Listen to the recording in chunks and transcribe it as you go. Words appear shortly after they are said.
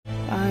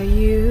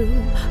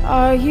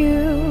Are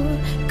you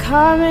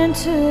coming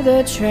to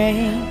the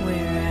train? We're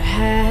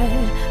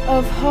ahead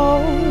of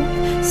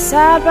hope,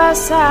 side by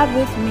side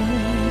with me.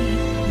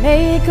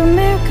 Make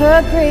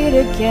America great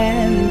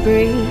again,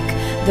 break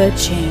the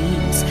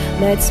chains.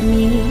 Let's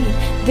meet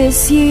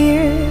this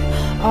year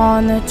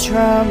on the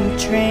Trump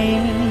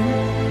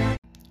train.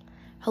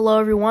 Hello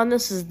everyone,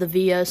 this is the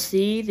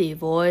VOC, the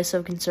voice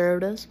of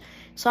conservatives,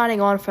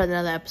 signing on for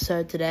another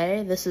episode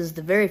today. This is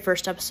the very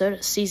first episode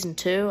of Season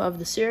 2 of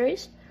the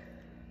series.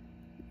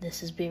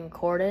 This is being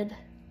recorded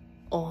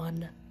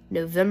on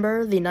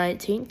November the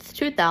 19th,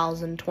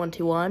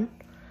 2021.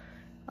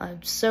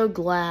 I'm so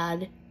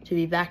glad to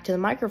be back to the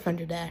microphone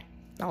today.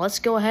 Now let's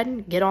go ahead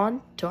and get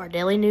on to our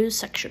daily news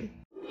section.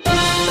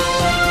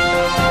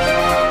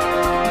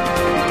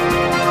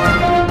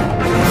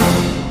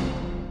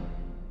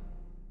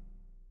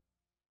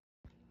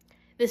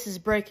 This is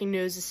breaking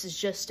news. This is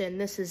just in.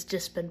 This has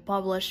just been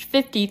published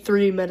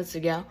 53 minutes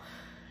ago.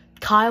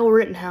 Kyle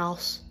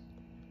Rittenhouse.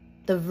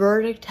 The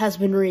verdict has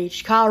been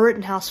reached. Kyle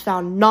Rittenhouse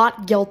found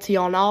not guilty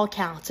on all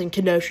counts in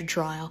Kenosha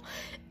trial.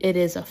 It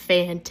is a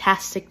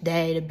fantastic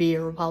day to be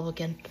a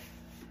Republican.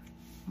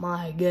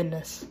 My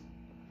goodness.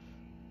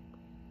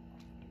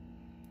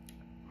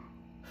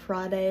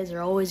 Fridays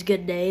are always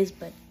good days,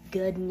 but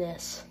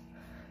goodness.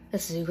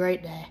 This is a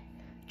great day.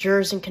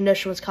 Jurors in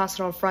Kenosha,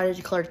 Wisconsin on Friday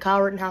declared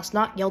Kyle Rittenhouse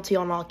not guilty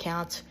on all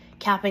counts,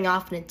 capping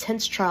off an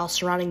intense trial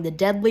surrounding the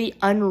deadly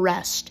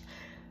unrest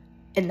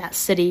in that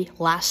city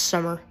last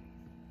summer.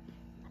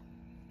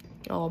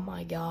 Oh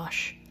my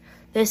gosh.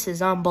 This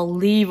is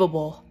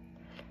unbelievable.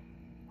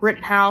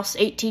 Rittenhouse,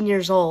 18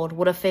 years old,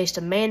 would have faced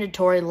a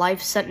mandatory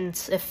life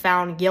sentence if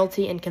found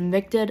guilty and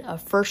convicted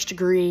of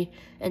first-degree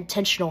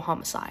intentional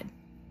homicide.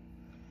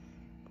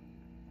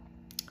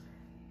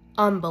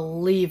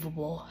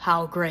 Unbelievable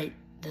how great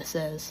this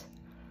is.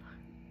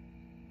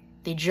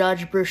 The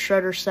judge, Bruce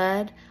Schroeder,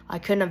 said, "I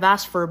couldn't have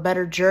asked for a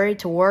better jury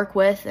to work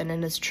with, and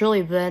it has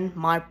truly been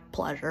my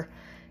pleasure."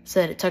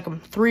 Said it took him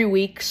 3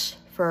 weeks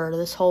for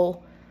this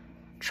whole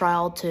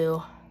trial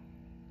to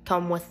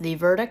come with the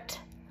verdict.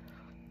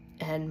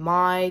 And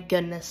my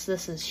goodness,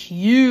 this is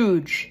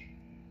huge.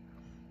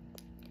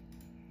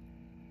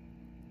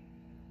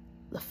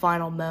 The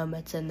final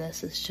moments in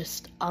this is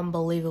just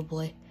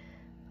unbelievably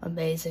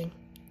amazing.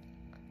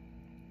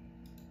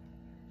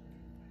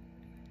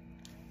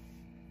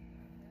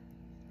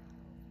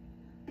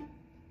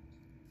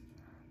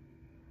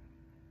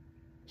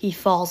 He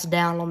falls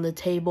down on the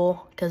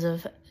table because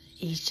of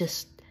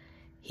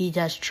he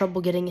has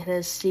trouble getting in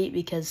his seat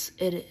because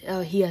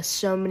he has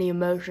so many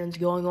emotions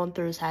going on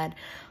through his head.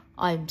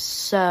 I'm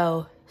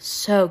so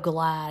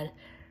glad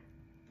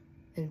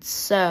and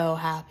so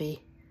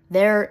happy.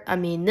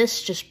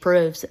 This just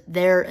proves that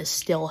there is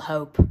still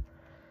hope.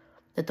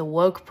 That the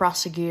woke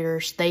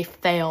prosecutors, they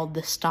failed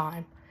this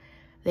time.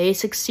 They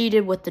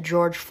succeeded with the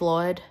George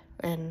Floyd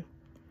and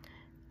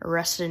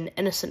arrested an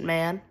innocent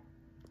man.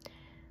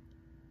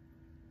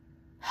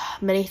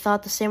 Many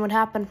thought the same would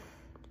happen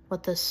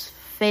with this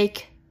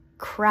fake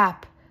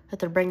crap that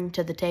they're bringing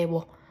to the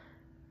table.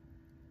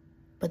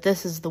 But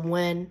this is the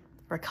win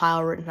for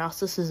Kyle Rittenhouse.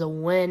 This is a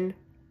win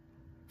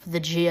for the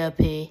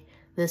GOP.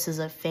 This is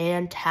a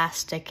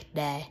fantastic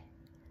day.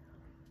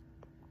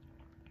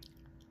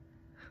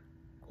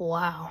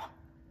 Wow.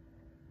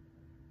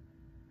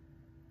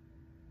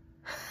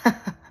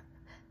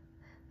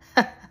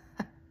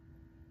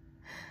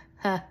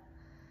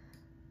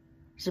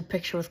 There's a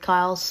picture with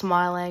Kyle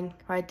smiling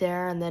right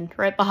there, and then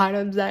right behind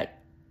him's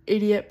that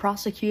idiot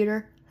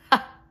prosecutor.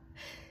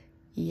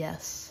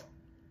 Yes.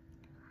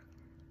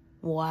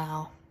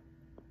 Wow.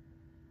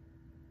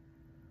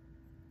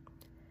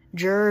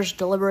 Jurors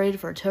deliberated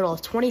for a total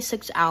of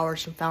 26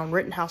 hours and found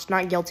Rittenhouse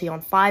not guilty on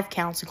 5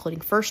 counts,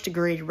 including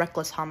first-degree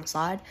reckless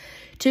homicide,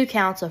 2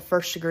 counts of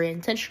first-degree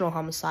intentional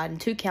homicide,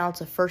 and 2 counts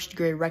of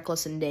first-degree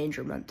reckless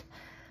endangerment.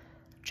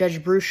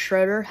 Judge Bruce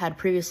Schroeder had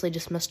previously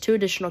dismissed 2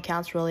 additional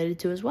counts related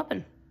to his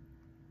weapon.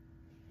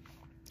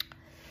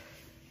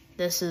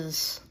 This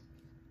is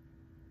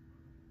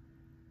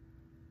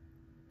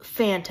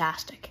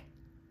fantastic.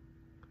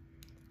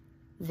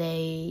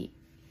 The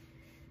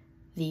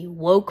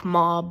woke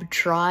mob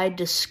tried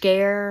to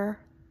scare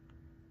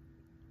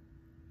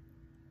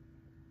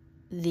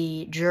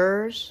the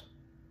jurors.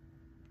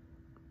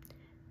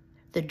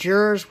 The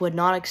jurors would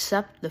not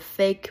accept the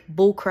fake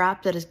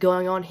bullcrap that is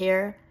going on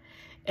here,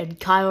 and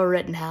Kyle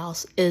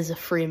Rittenhouse is a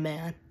free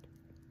man.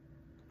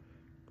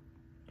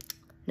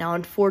 Now,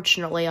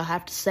 unfortunately, I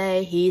have to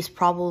say, he's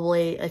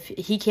probably, if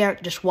he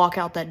can't just walk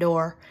out that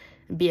door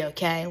and be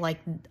okay.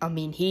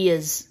 He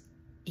is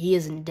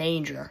in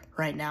danger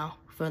right now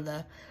for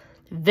the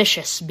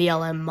vicious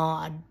BLM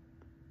mob.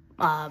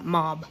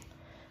 Wow.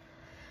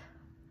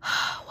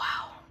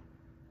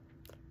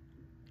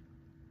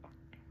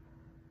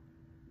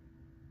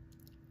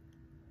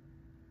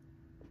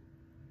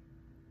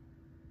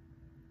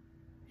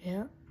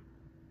 Yeah.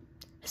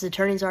 His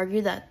attorneys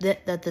argue that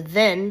the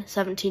then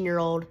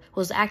 17-year-old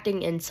was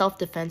acting in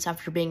self-defense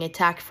after being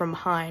attacked from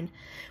behind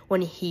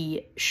when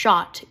he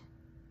shot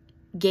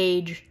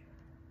Gage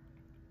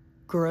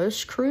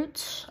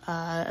Grosskreutz,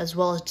 as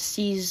well as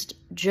deceased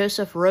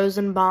Joseph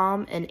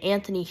Rosenbaum and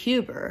Anthony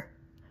Huber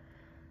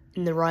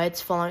in the riots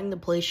following the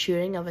police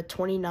shooting of a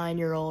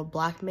 29-year-old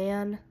black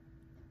man,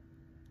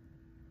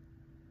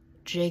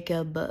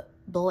 Jacob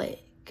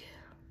Blake.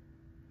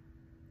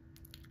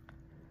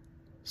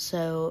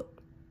 So,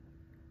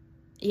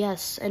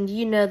 yes, and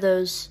you know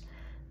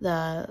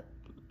the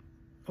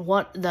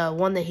one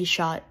that he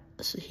shot,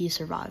 he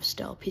survived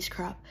still, piece of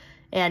crap.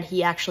 And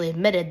he actually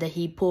admitted that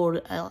he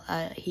pointed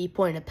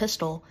a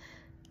pistol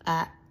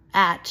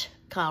at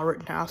Kyle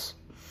Rittenhouse,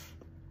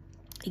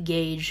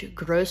 Gage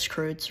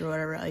Grosskreutz, or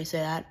whatever how you say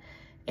that,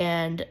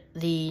 and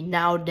the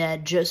now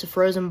dead Joseph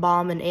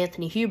Rosenbaum and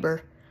Anthony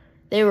Huber.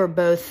 They were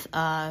both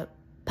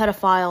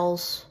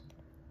pedophiles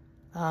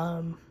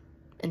and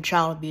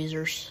child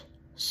abusers.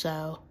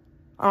 So,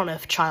 I don't know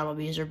if child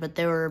abuser, but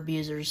they were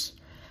abusers.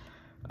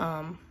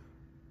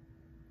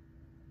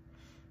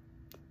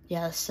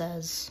 It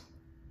says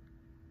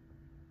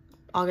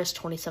August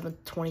 27th,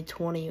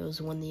 2020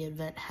 was when the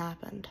event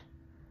happened.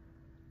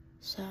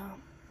 So,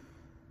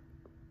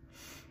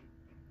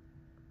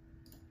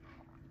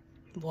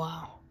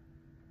 wow.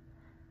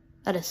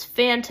 That is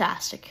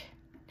fantastic.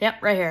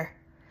 Yep, right here.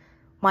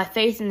 My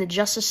faith in the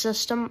justice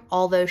system,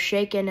 although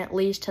shaken at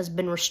least, has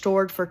been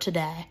restored for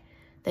today.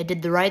 They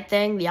did the right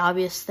thing, the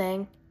obvious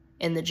thing,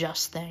 and the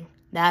just thing.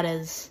 That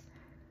is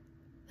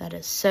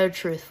so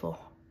truthful.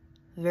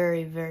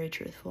 Very, very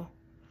truthful.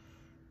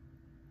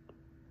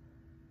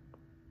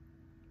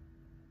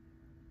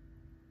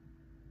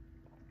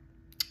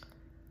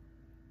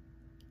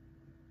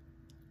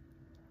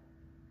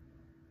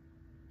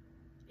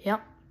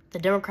 Yep. The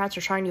Democrats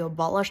are trying to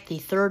abolish the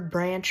third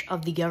branch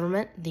of the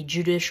government, the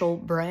judicial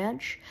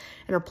branch,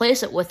 and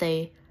replace it with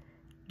a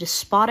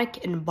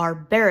despotic and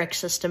barbaric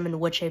system in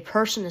which a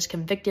person is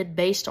convicted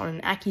based on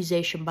an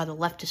accusation by the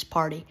leftist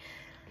party.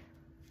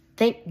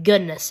 Thank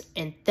goodness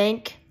and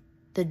thank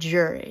the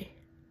jury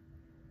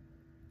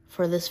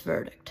for this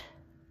verdict.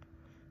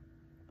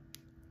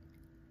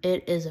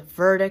 It is a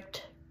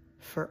verdict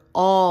for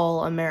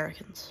all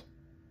Americans.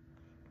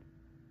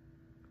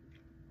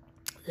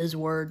 His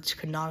words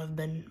could not have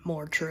been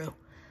more true.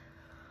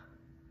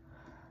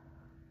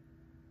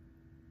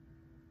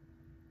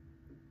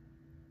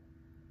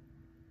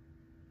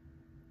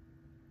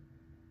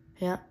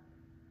 Yeah.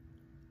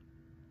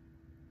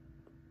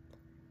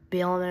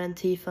 BLM and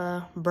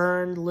Antifa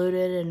burned,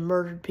 looted, and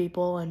murdered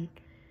people, and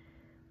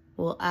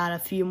will add a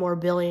few more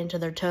billion to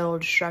their total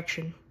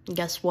destruction. And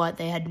guess what?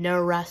 They had no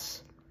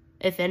arrests,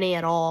 if any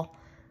at all.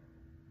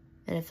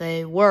 And if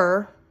they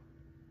were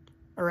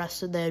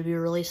arrested, they would be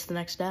released the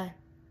next day.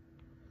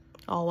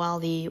 All while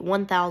the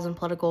 1,000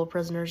 political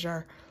prisoners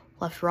are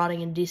left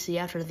rotting in D.C.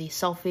 after the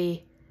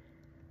selfie.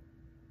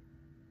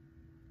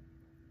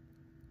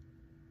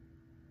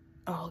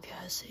 Oh, okay,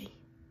 I see.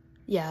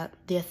 Yeah,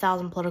 the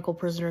 1,000 political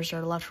prisoners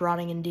are left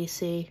rotting in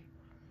D.C.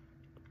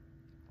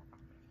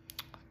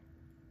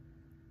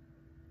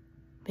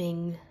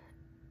 being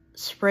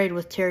sprayed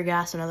with tear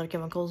gas and other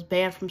chemicals,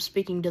 banned from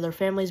speaking to their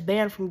families,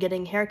 banned from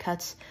getting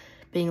haircuts,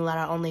 being let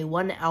out only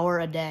 1 hour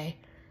a day.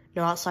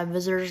 No outside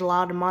visitors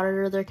allowed to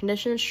monitor their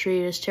conditions,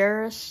 treated as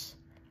terrorists.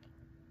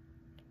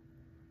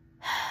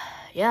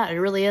 Yeah, it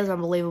really is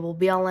unbelievable.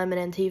 BLM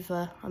and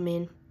Antifa, I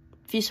mean,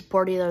 if you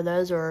support either of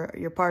those or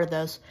you're part of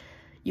those,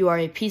 you are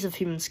a piece of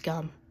human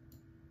scum.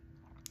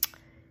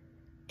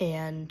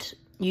 And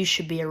you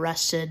should be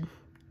arrested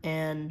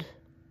and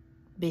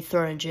be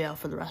thrown in jail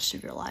for the rest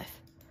of your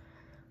life.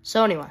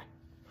 So anyway.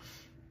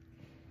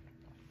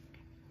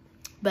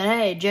 But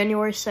hey,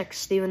 January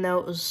 6th, even though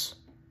it was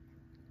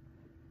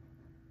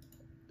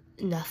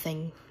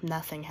nothing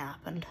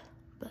happened.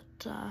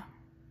 But,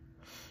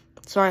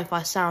 sorry if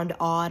I sound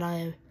odd.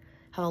 I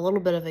have a little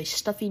bit of a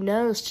stuffy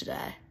nose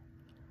today.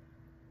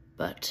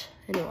 But,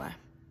 anyway.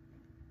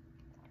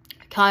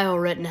 Kyle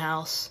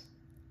Rittenhouse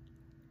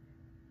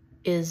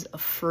is a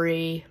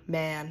free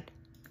man.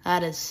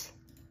 That is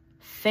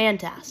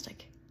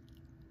fantastic.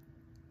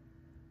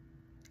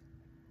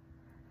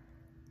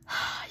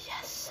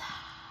 Yes.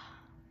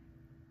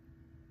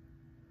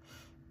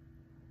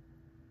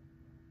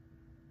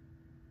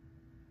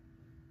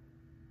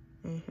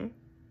 Mm-hmm.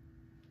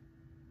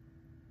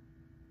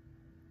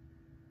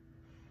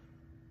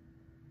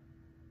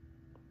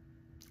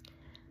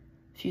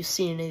 If you've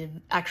seen any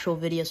actual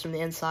videos from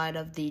the inside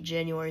of the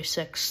January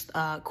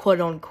 6th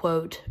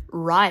quote-unquote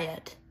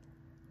riot,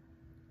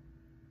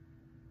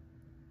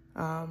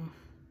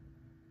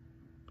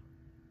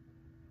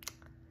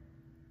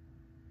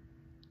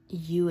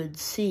 you would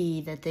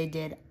see that they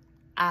did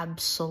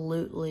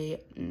absolutely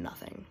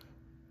nothing.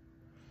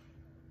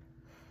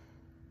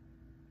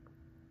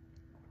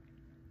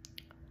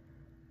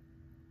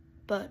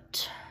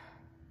 But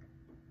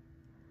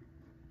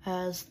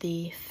as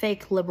the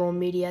fake liberal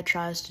media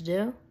tries to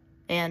do,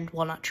 and,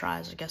 well, not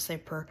tries, I guess they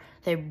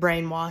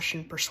brainwash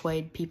and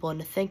persuade people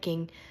into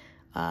thinking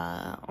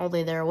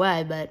only their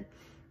way, but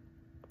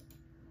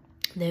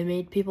they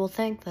made people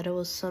think that it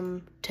was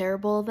some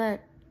terrible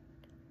event.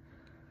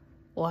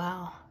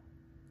 Wow.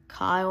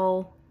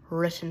 Kyle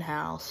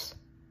Rittenhouse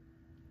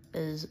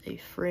is a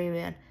free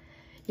man.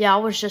 Yeah,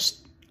 it was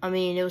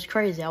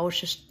crazy. I was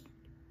just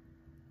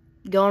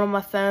going on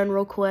my phone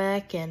real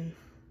quick and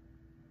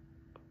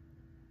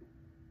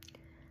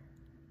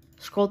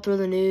scrolled through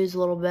the news a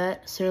little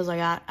bit as soon as I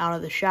got out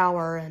of the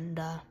shower,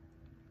 and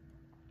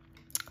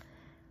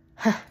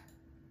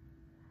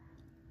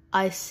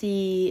I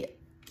see,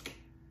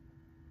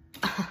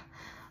 I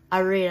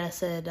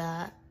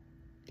said,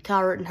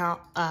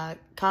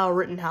 Kyle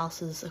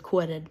Rittenhouse is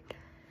acquitted,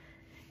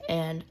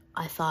 and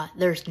I thought,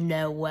 there's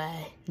no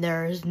way.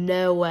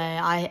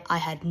 I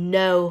had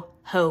no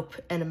hope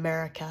in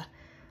America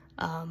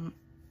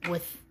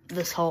with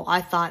this whole,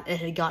 I thought it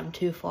had gotten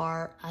too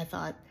far. I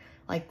thought,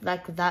 like,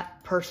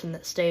 that person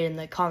that stayed in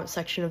the comment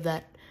section of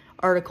that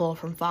article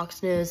from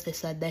Fox News, they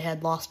said they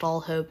had lost all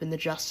hope in the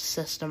justice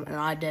system, and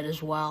I did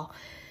as well.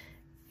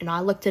 And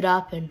I looked it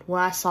up, and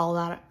when I saw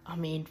that,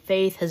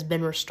 faith has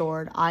been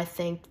restored. I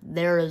think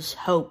there is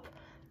hope.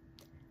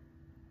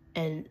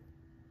 And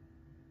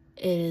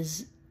it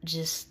is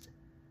just,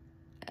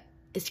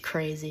 it's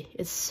crazy.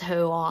 It's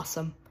so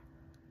awesome.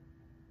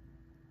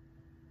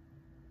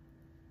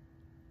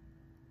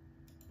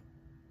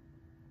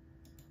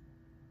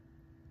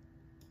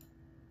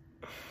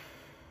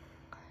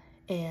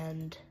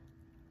 And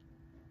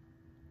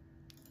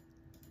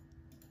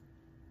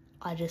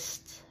I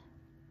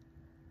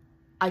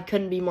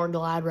couldn't be more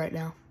glad right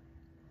now.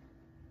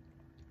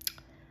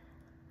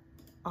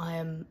 I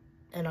am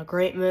in a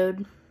great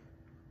mood.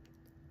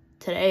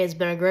 Today has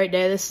been a great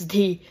day. This is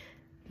the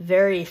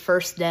very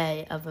first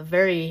day of a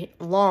very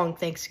long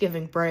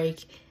Thanksgiving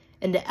break.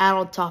 And to add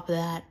on top of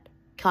that,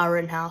 Kyle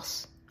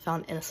Rittenhouse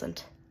found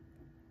innocent.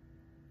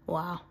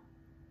 Wow.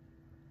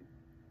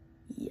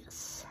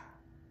 Yes.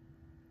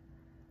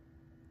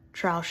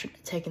 Trial shouldn't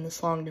have taken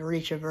this long to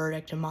reach a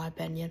verdict, in my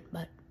opinion,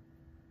 but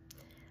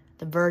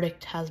the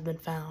verdict has been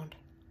found.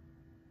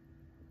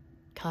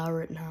 Kyle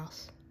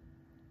Rittenhouse.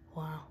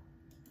 Wow.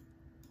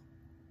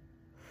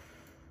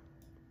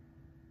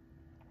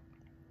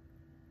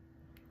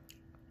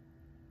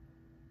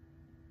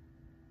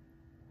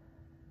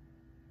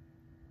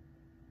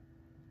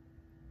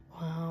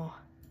 Wow.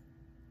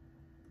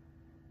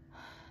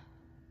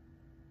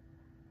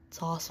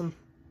 It's awesome.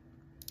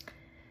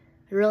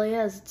 It really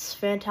is. It's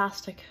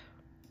fantastic.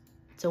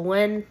 It's a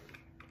win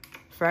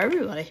for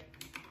everybody.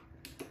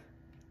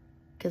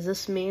 Because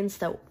this means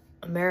that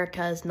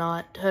America is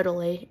not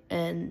totally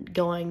and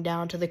going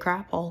down to the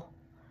crap hole.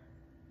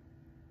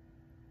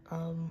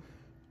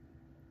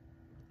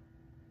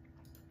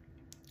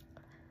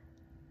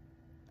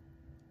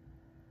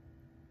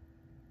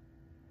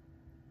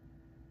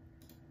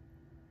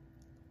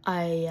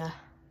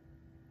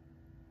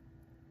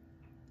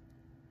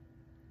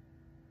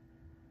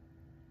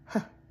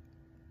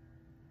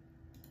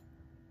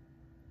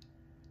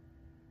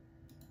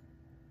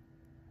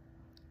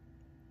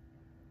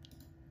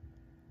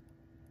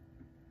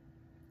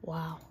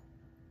 Wow.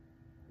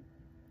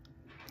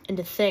 And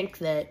to think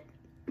that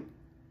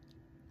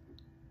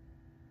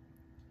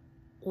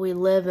we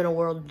live in a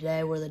world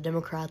today where the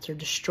Democrats are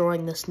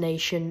destroying this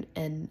nation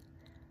in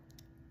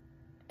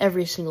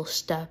every single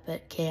step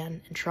it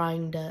can and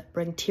trying to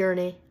bring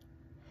tyranny,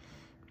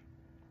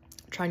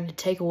 trying to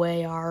take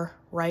away our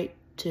right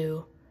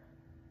to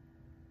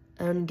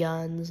own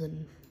guns,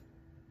 and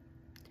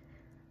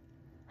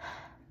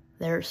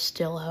there's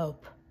still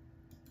hope.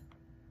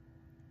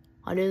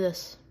 I knew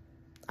this.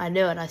 I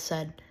knew it. I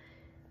said,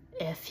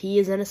 if he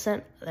is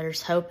innocent,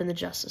 there's hope in the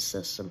justice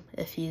system.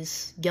 If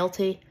he's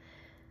guilty,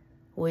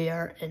 we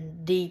are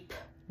in deep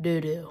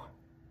doo-doo.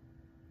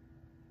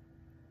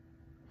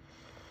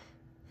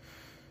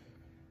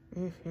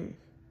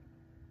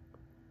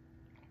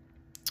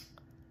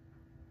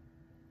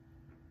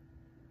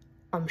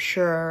 I'm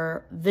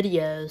sure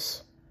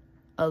videos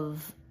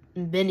of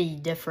many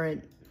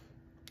different,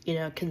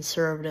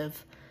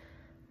 conservative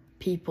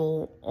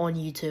people on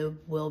YouTube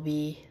will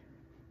be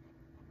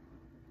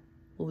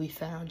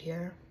found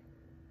here.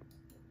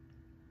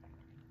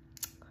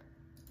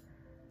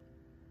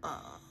 Let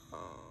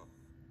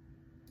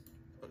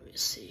me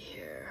see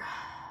here.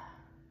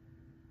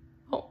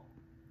 Oh,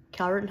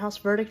 Kyle Rittenhouse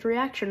verdict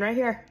reaction right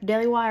here,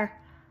 Daily Wire.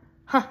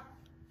 Huh.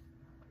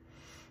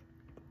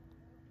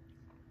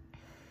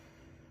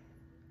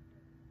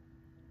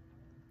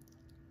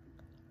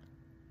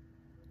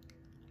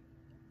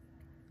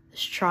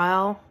 This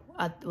trial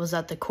was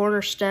at the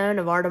cornerstone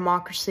of our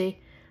democracy.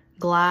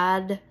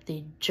 Glad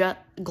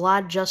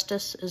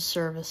justice is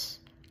service.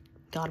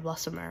 God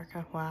bless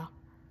America. Wow.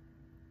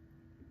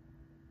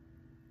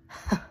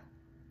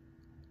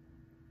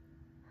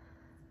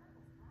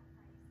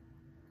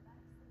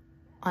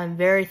 I'm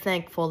very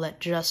thankful that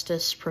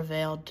justice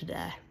prevailed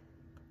today.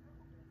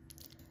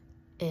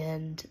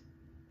 And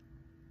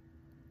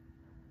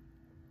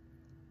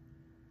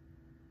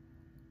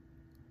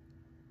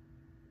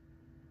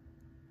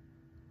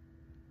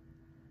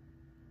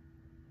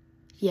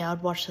yeah,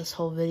 I'd watch this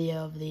whole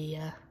video of the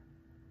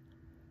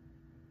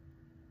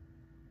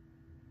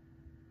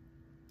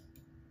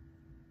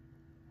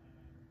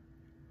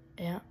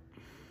Yeah.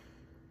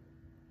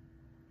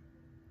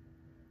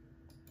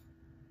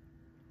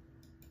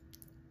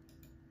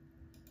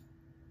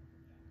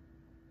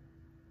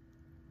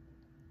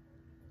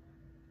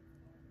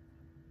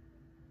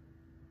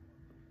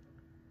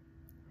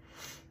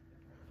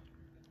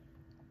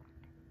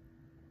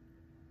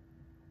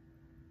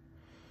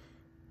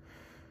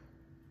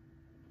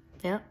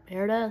 Yeah,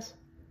 here it is.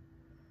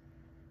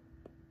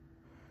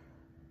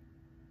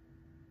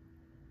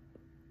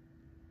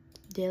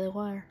 Daily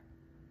Wire.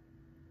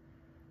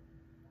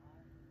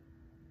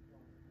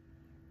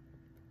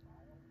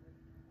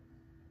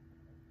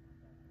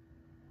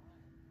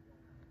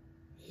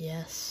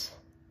 Yes.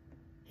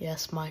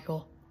 Yes,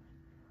 Michael.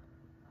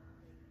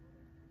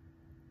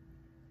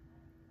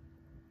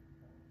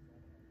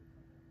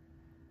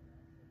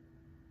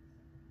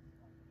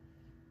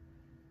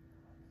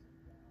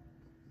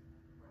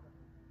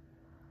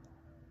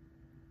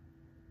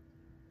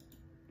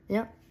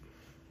 Yep.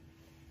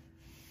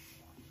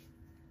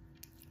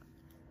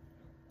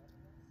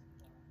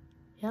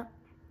 Yep.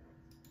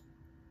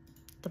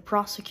 The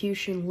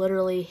prosecution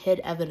literally hid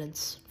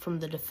evidence from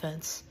the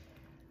defense.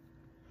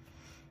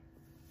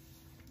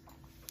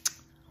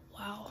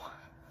 Wow.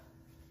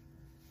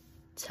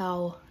 That's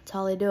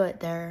how they do it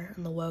there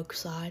on the woke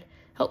side.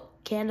 Oh,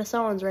 Candace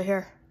Owens right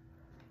here.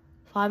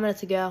 5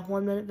 minutes ago,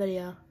 1 minute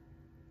video.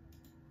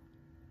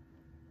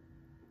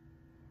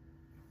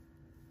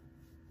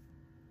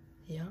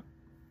 Yeah.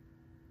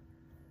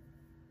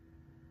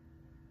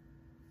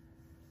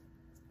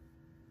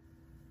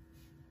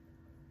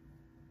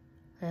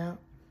 Yeah.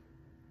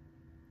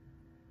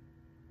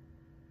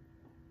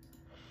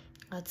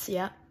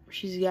 Yeah,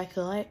 she's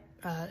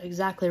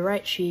exactly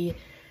right. She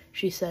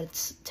said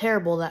it's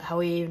terrible that how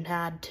he even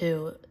had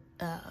to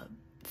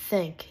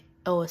think,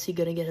 oh, is he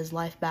going to get his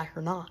life back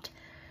or not?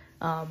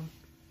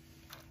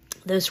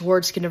 Those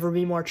words can never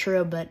be more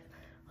true, but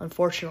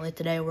unfortunately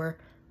today we're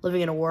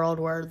living in a world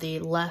where the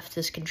left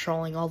is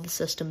controlling all the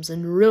systems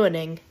and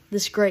ruining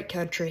this great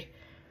country.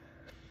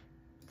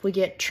 If we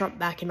get Trump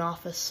back in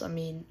office, I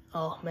mean,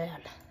 oh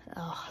man,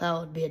 that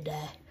would be a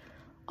day.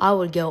 I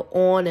would go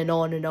on and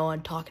on and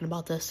on talking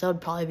about this. That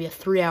would probably be a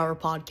 3-hour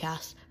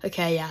podcast.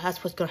 Okay, yeah,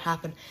 that's what's going to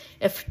happen.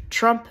 If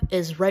Trump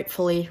is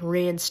rightfully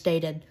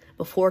reinstated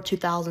before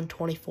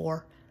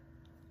 2024,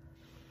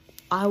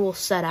 I will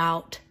set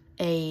out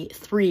a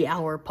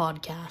 3-hour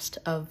podcast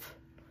of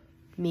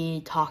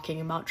me talking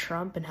about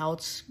Trump and how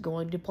it's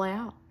going to play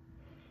out.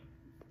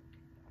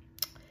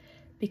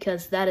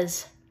 Because that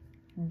is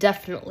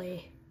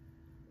definitely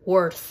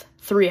worth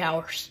 3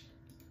 hours.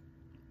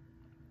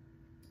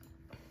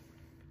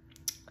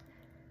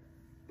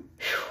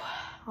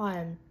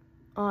 I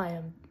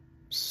am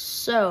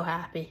so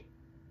happy.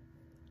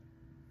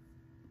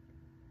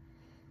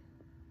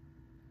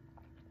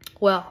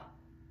 Well,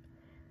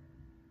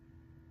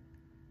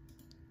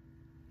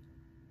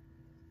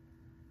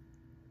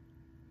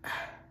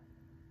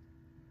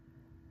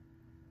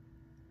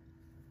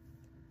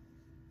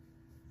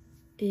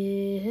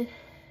 this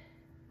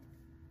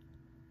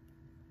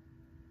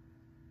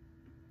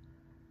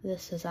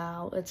is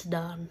how it's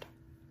done.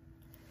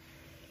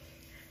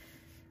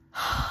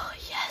 Oh,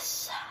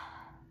 yes.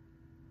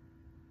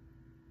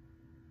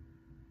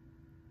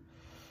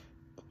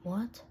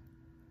 What?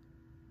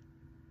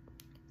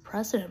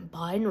 President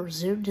Biden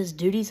resumed his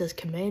duties as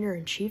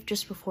commander-in-chief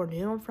just before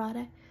noon on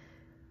Friday?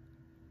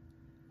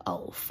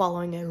 Oh,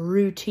 following a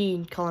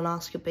routine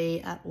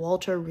colonoscopy at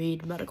Walter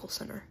Reed Medical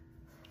Center.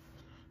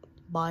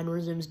 Biden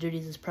resumes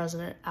duties as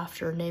president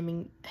after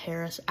naming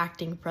Harris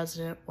acting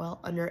president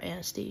while under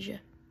anesthesia.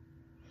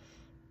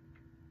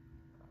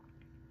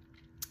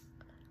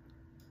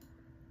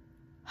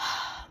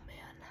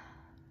 Man.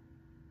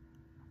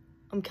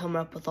 I'm coming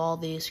up with all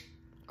these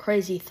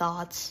crazy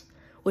thoughts,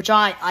 which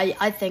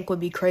I think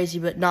would be crazy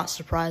but not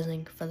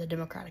surprising for the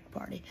Democratic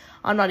Party.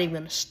 I'm not even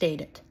going to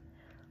state it.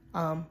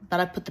 But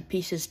I put the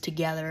pieces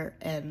together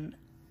and,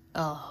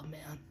 oh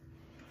man.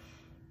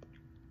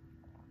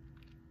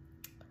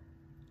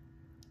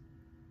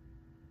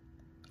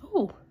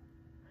 Oh.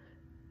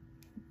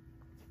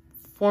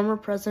 Former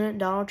President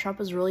Donald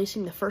Trump is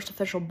releasing the first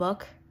official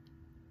book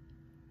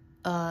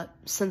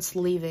since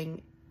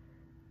leaving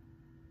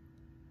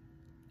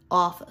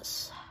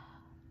office.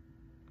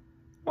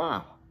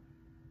 Wow.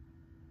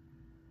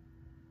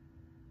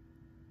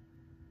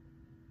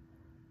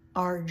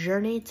 Our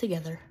Journey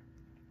Together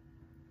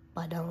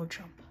by Donald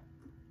Trump.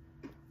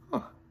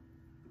 Huh.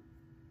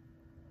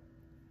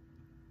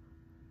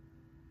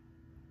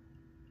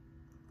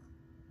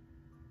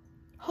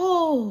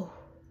 Oh.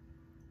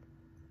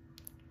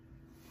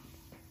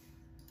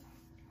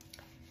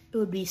 It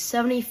would be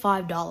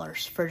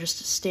 $75 for just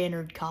a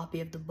standard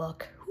copy of the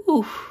book.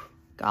 Whew.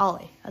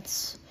 Golly,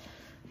 that's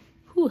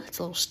a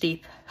little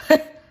steep.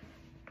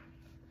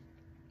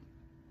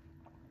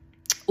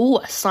 Ooh,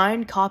 a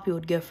signed copy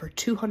would go for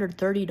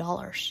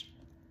 $230.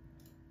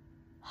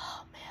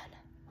 Oh, man.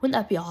 Wouldn't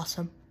that be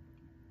awesome?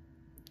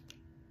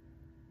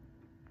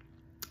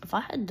 If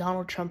I had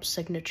Donald Trump's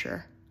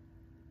signature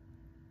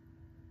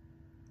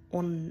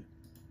on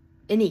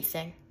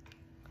anything,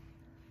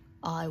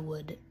 I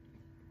would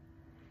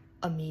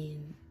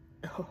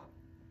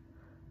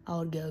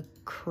go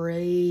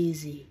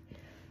crazy.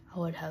 I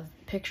would have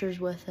pictures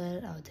with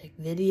it. I would take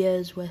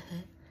videos with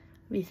it.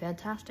 It'd be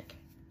fantastic.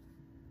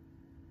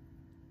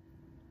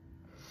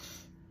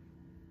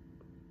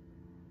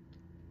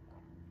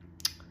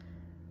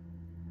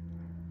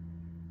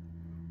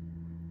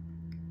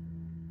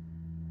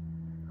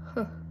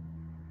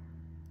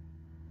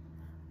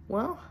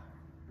 Well,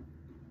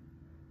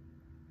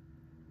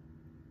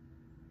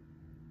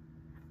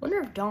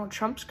 wonder if Donald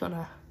Trump's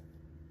gonna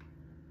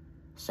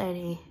say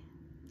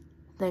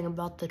anything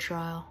about the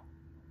trial.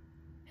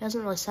 He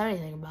hasn't really said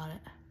anything about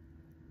it.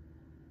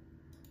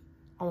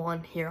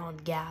 On here on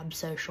Gab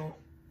Social.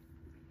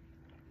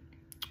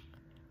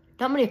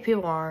 Not many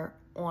people are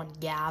on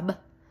Gab,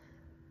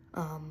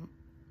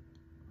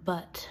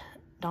 but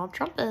Donald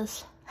Trump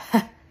is.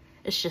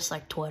 It's just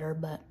like Twitter,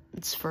 but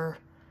it's for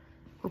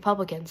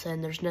Republicans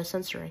and there's no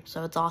censoring,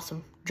 so it's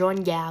awesome. Join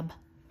Gab.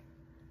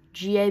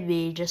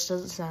 G-A-B, just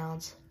as it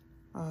sounds.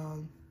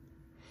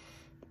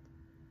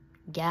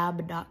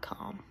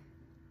 Gab.com.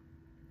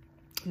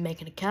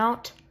 Make an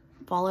account.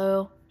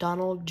 Follow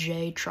Donald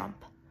J.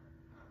 Trump.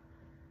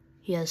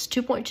 He has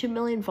 2.2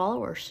 million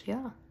followers.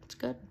 Yeah, that's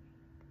good.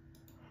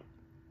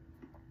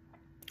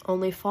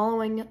 Only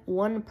following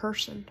one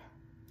person.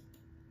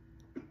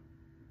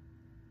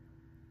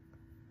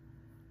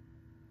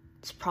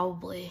 It's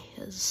probably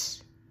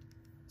his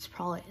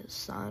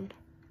son,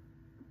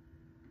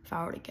 if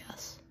I were to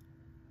guess.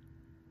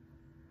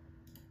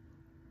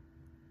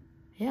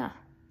 Yeah.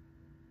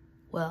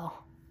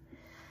 Well,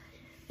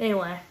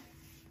 anyway,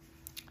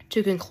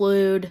 to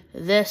conclude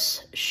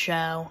this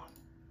show,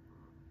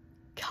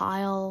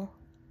 Kyle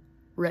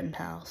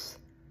Rittenhouse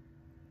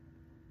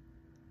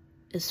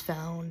is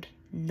found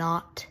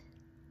not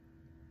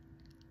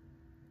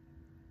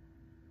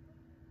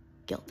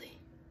guilty.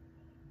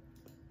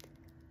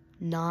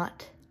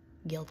 Not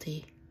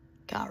guilty,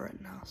 Kyle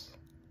Rittenhouse.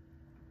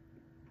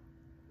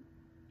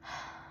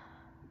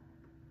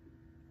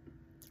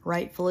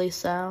 Rightfully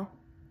so.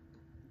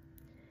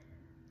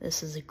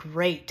 This is a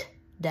great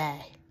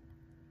day.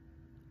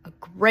 A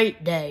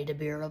great day to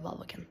be a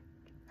Republican.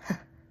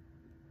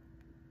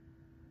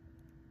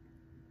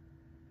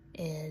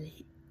 And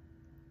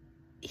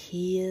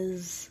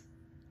he's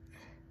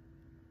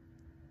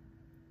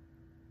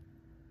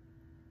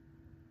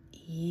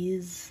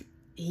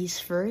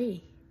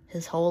free.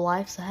 His whole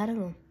life's ahead of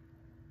him.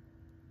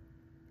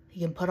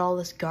 He can put all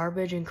this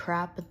garbage and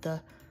crap that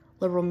the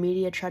liberal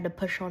media tried to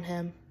push on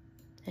him,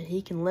 and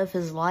he can live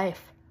his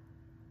life.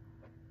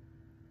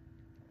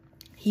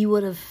 He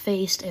would have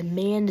faced a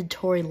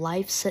mandatory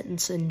life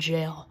sentence in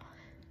jail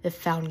if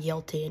found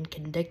guilty and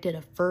convicted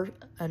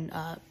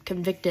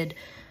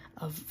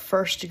of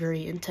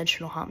first-degree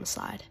intentional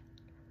homicide.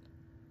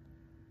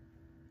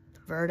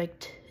 The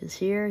verdict is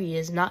here. He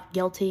is not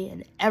guilty,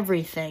 and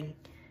everything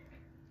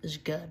is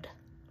good.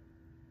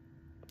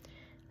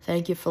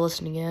 Thank you for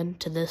listening in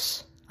to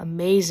this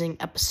amazing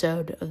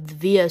episode of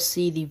the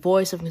VOC, the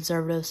Voice of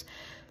Conservatives.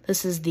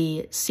 This is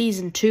the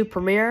Season 2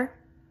 premiere,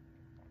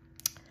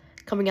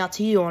 coming out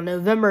to you on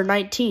November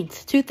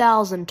 19th,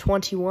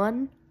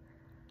 2021.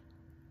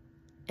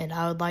 And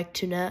I would like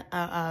to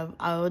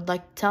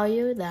tell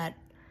you that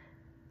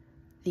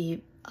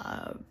the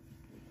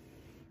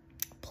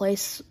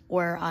place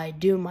where I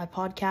do my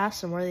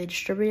podcast and where they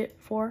distribute it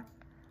for,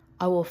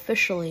 I will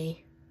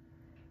officially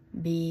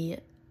be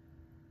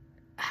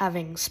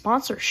having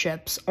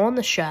sponsorships on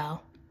the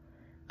show.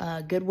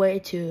 A good way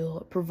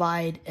to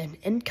provide an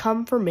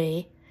income for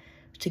me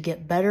to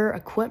get better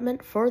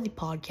equipment for the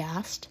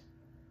podcast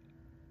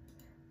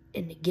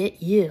and to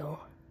get you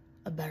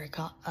a better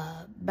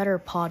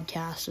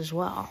podcast as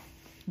well.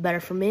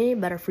 Better for me,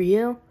 better for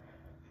you.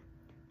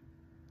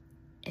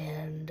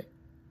 And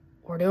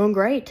we're doing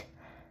great.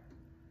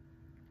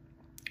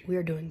 We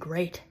are doing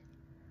great.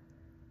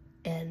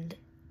 And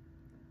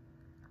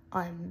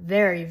I'm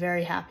very,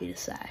 very happy to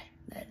say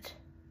that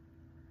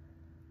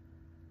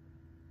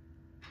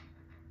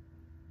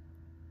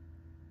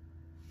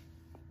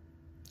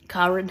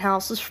Kyle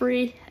Rittenhouse is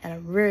free, and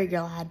I'm very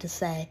glad to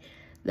say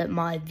that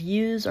my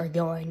views are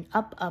going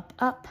up, up,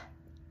 up.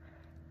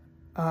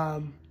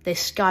 They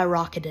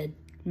skyrocketed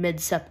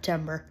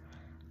mid-September,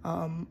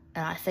 and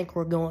I think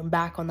we're going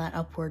back on that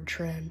upward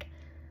trend.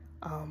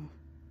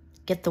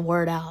 Get the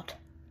word out.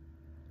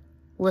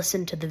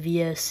 Listen to the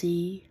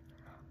VOC.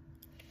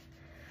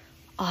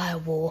 I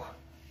will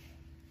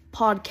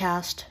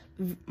podcast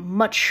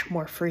much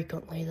more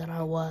frequently than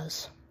I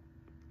was.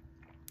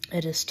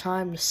 It is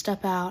time to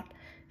step out.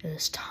 It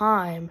is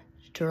time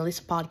to release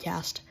a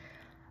podcast.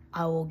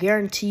 I will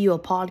guarantee you a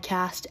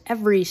podcast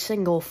every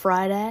single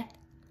Friday.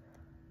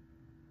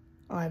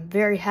 I'm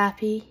very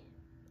happy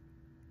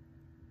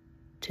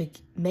to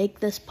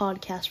make this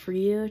podcast for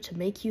you, to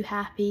make you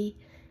happy,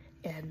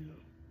 and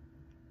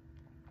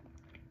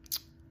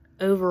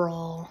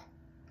overall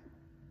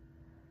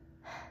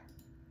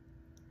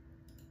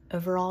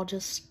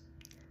just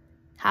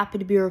happy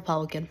to be a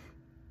Republican.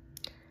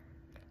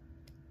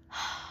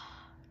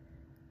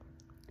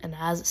 And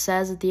as it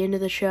says at the end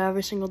of the show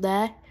every single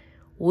day,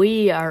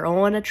 we are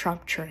on a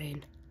Trump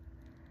train.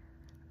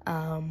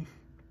 It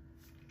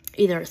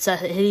either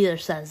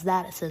says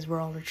that, it says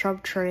we're on a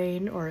Trump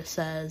train, or it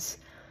says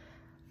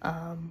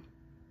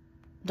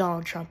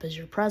Donald Trump is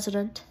your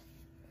president.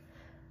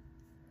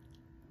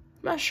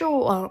 I'm not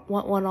sure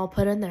what one I'll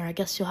put in there. I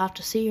guess you'll have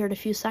to see here in a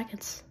few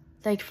seconds.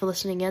 Thank you for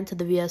listening in to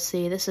the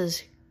VSC. This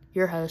is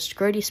your host,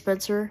 Grady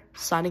Spencer,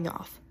 signing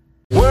off.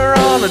 We're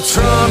on a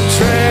Trump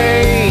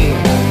train.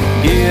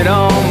 Get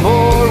on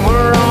board.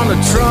 We're on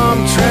a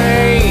Trump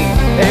train,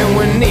 and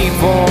we need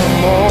 4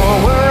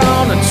 more. We're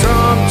on a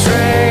Trump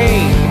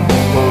train.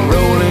 We're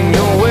rolling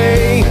your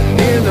way.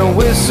 Hear the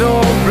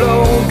whistle.